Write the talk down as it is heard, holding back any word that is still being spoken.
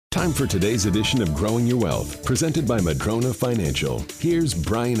Time for today's edition of Growing Your Wealth, presented by Madrona Financial. Here's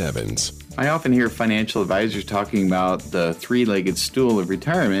Brian Evans. I often hear financial advisors talking about the three-legged stool of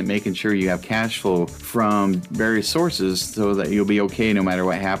retirement, making sure you have cash flow from various sources so that you'll be okay no matter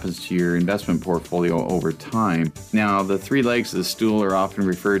what happens to your investment portfolio over time. Now, the three legs of the stool are often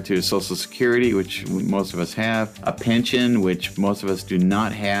referred to as Social Security, which most of us have, a pension, which most of us do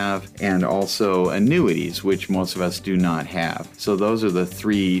not have, and also annuities, which most of us do not have. So those are the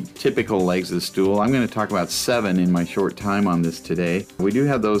three typical legs of the stool. I'm going to talk about 7 in my short time on this today. We do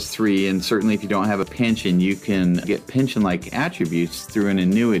have those 3, and certainly if you don't have a pension, you can get pension-like attributes through an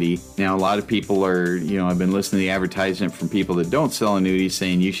annuity. Now, a lot of people are, I've been listening to the advertisement from people that don't sell annuities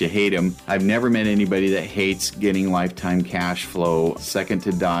saying you should hate them. I've never met anybody that hates getting lifetime cash flow, second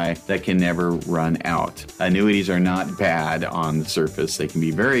to die, that can never run out. Annuities are not bad on the surface. They can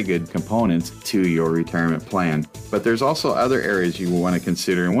be very good components to your retirement plan. But there's also other areas you want to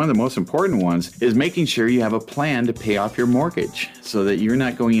consider, and one of the most important ones is making sure you have a plan to pay off your mortgage so that you're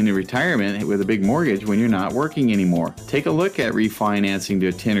not going into retirement with a big mortgage when you're not working anymore. Take a look at refinancing to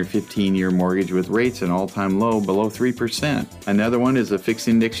a 10 or 15-year mortgage with rates an all-time low below 3%. Another one is a fixed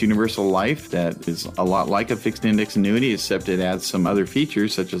index universal life that is a lot like a fixed index annuity, except it adds some other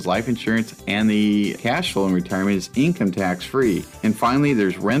features such as life insurance, and the cash flow in retirement is income tax free. And finally,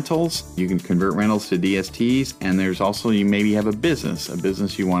 there's rentals. You can convert rentals to DSTs, and there's also, you maybe have a business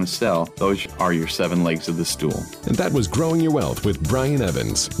you want to sell. Those are your 7 legs of the stool. And that was Growing Your Wealth with Brian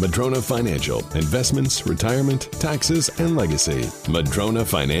Evans, Madrona Financial. Investments, retirement, taxes, and legacy.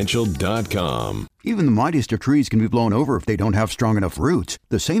 MadronaFinancial.com. Even the mightiest of trees can be blown over if they don't have strong enough roots.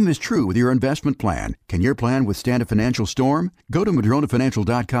 The same is true with your investment plan. Can your plan withstand a financial storm? Go to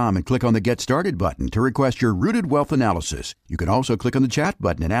MadronaFinancial.com and click on the Get Started button to request your Rooted Wealth Analysis. You can also click on the chat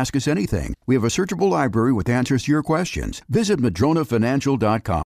button and ask us anything. We have a searchable library with answers to your questions. Visit MadronaFinancial.com.